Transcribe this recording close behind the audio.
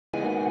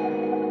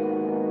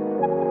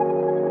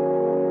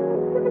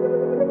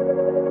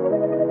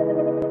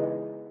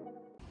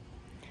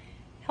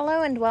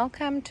Hello and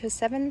welcome to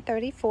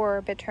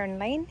 734 Bittern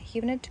Lane,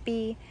 Unit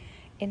B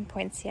in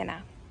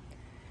Poinciana.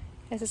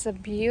 This is a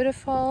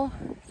beautiful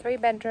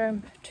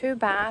 3-bedroom,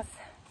 2-bath,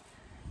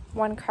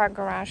 1-car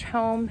garage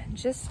home,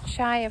 just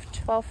shy of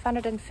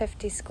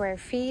 1,250 square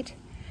feet,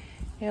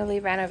 newly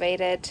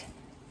renovated.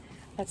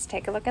 Let's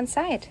take a look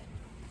inside.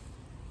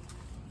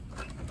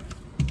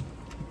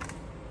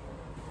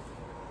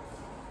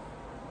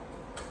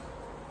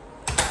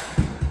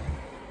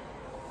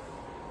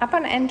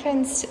 Upon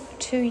entrance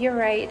to your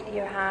right,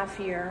 you have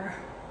your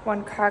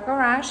 1-car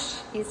garage,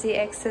 easy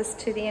access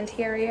to the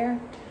interior.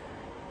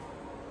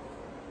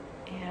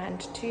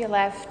 And to your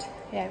left,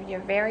 you have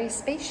your very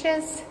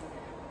spacious,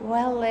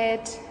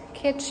 well-lit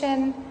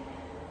kitchen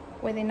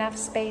with enough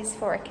space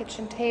for a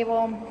kitchen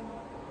table.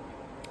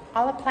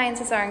 All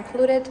appliances are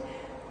included: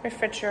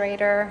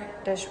 refrigerator,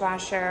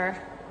 dishwasher,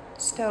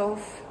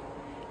 stove,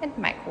 and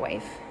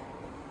microwave.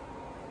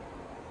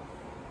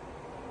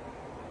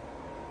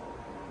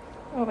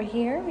 Over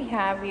here we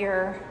have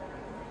your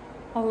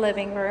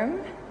living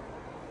room,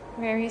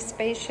 very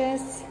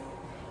spacious.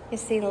 You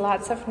see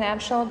lots of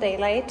natural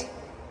daylight,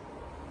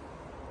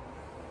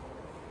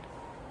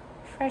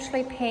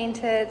 freshly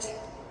painted,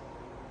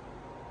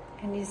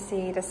 and you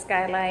see the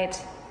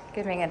skylight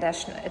giving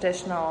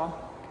additional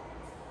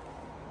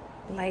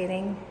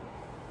lighting.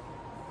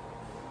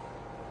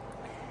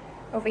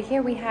 Over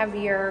here we have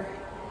your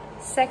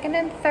 2nd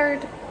and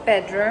 3rd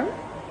bedroom.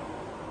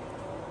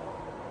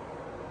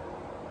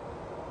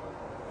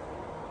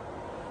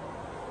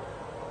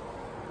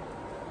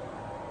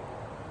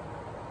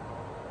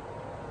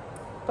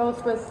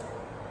 Both with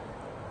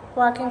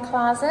walk-in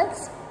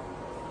closets.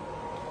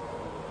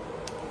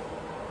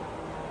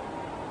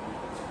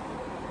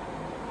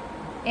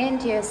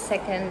 And your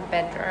 2nd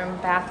bedroom,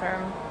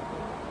 bathroom.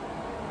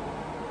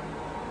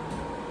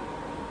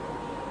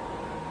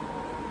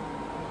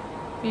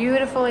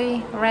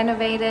 Beautifully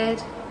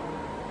renovated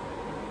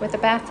with a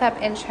bathtub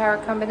and shower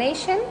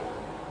combination.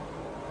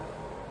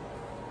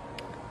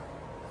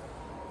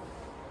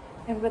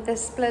 And with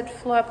this split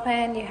floor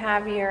plan, you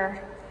have your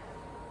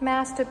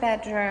master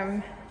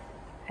bedroom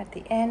at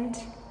the end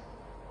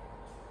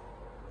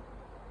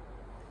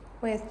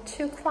with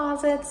 2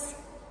 closets,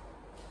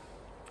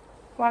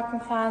 walk-in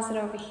closet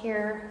over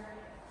here,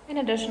 and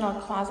additional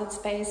closet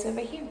space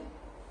over here.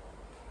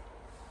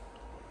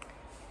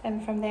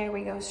 And from there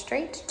we go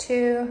straight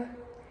to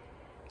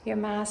your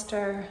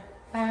master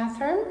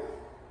bathroom,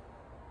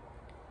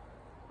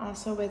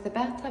 also with the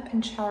bathtub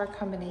and shower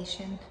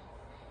combination.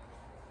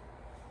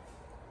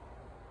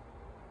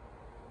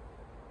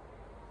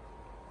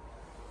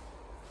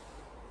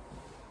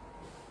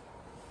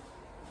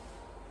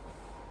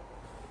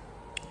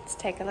 Let's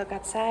take a look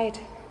outside.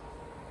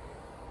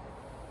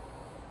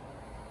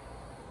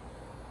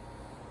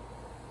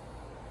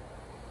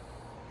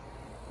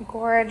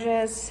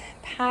 Gorgeous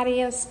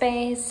patio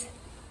space,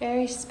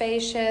 very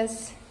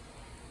spacious,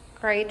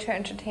 great to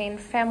entertain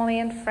family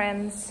and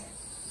friends.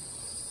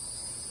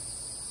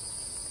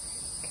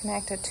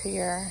 Connected to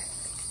your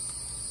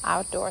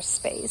outdoor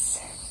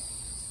space.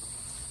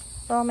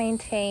 Well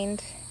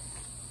maintained.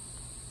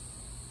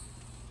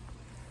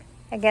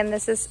 Again,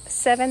 this is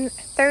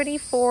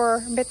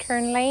 734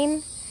 Bittern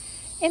Lane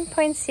in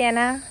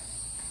Poinciana,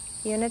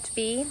 Unit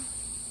B.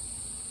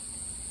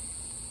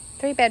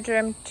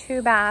 3-bedroom,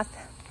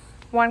 2-bath,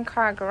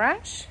 1-car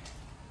garage.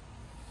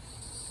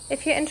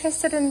 If you're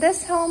interested in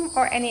this home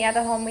or any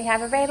other home we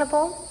have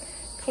available,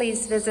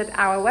 please visit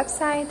our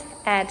website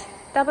at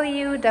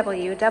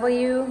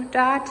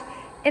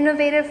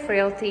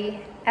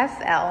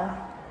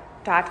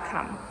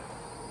www.innovativerealtyfl.com.